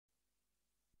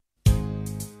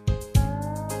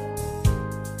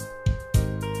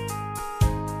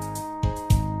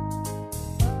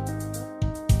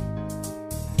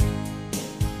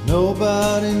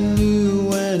Nobody knew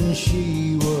when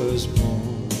she was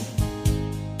born.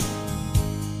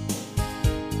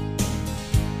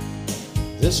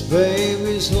 This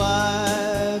baby's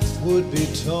life would be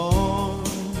torn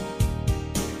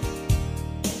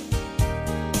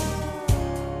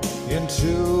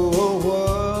into a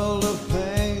world of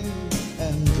pain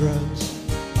and drugs.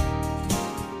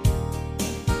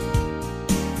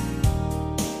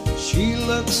 She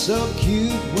looked so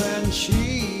cute when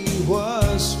she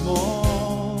was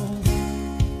small.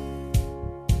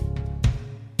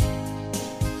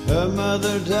 Her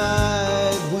mother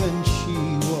died when she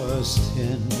was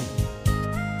 10.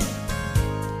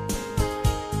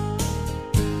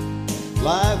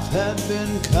 Life had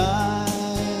been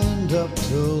kind up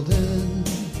till then.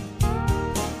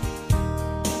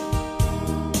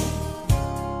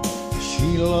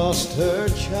 She lost her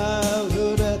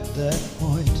childhood at that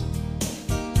point.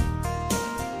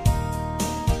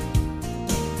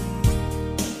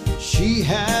 She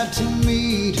had to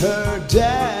meet her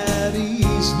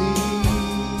daddy's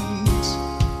needs.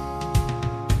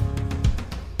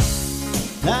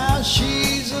 Now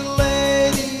she's a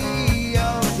lady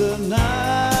of the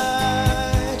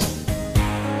night.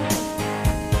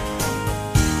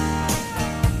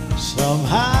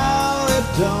 Somehow it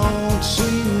don't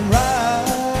seem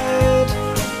right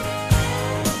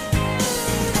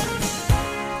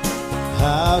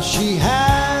how she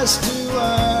has to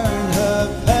earn her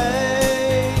pay.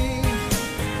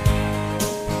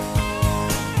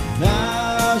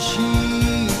 Now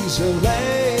she's a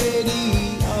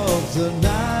lady of the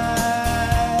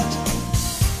night.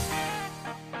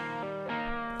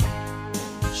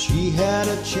 She had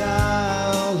a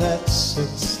child at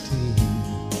 16.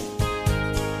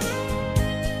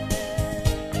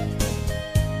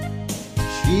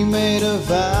 She made a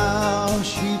vow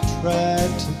she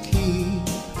tried to keep.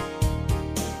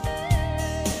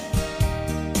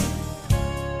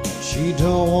 She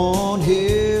don't want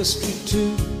history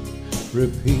to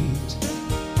repeat.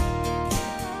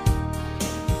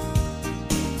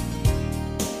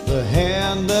 The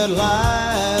hand that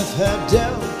life had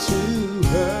dealt to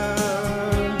her,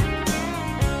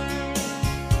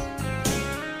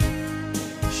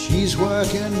 she's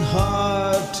working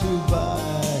hard to buy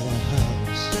a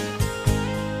house.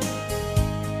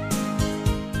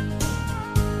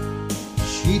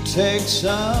 She takes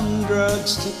some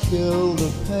drugs to kill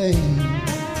the pain.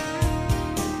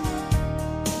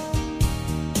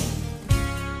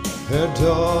 Her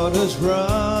daughters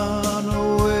run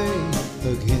away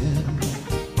again,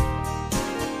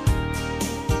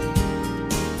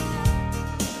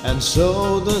 and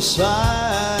so the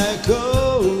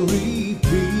cycle repeats.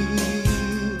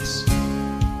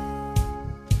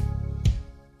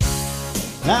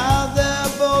 Now they're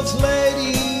both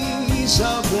ladies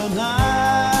of the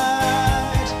night.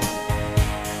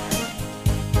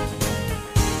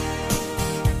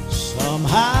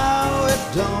 Somehow it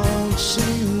don't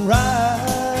seem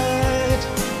right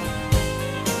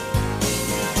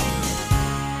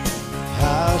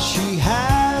how she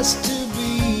has to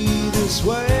be this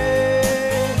way.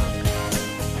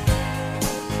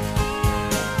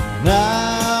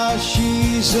 Now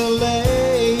she's a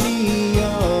lady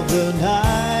of the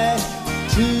night.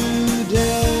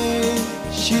 Today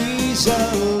she's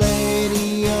a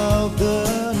lady of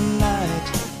the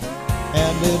night,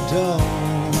 and it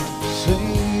don't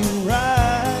seem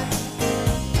right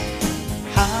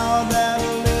how that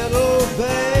little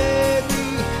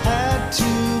baby had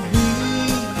to be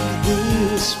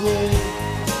this way.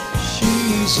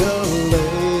 She's a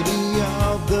lady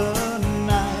of the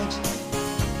night,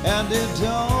 and it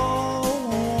don't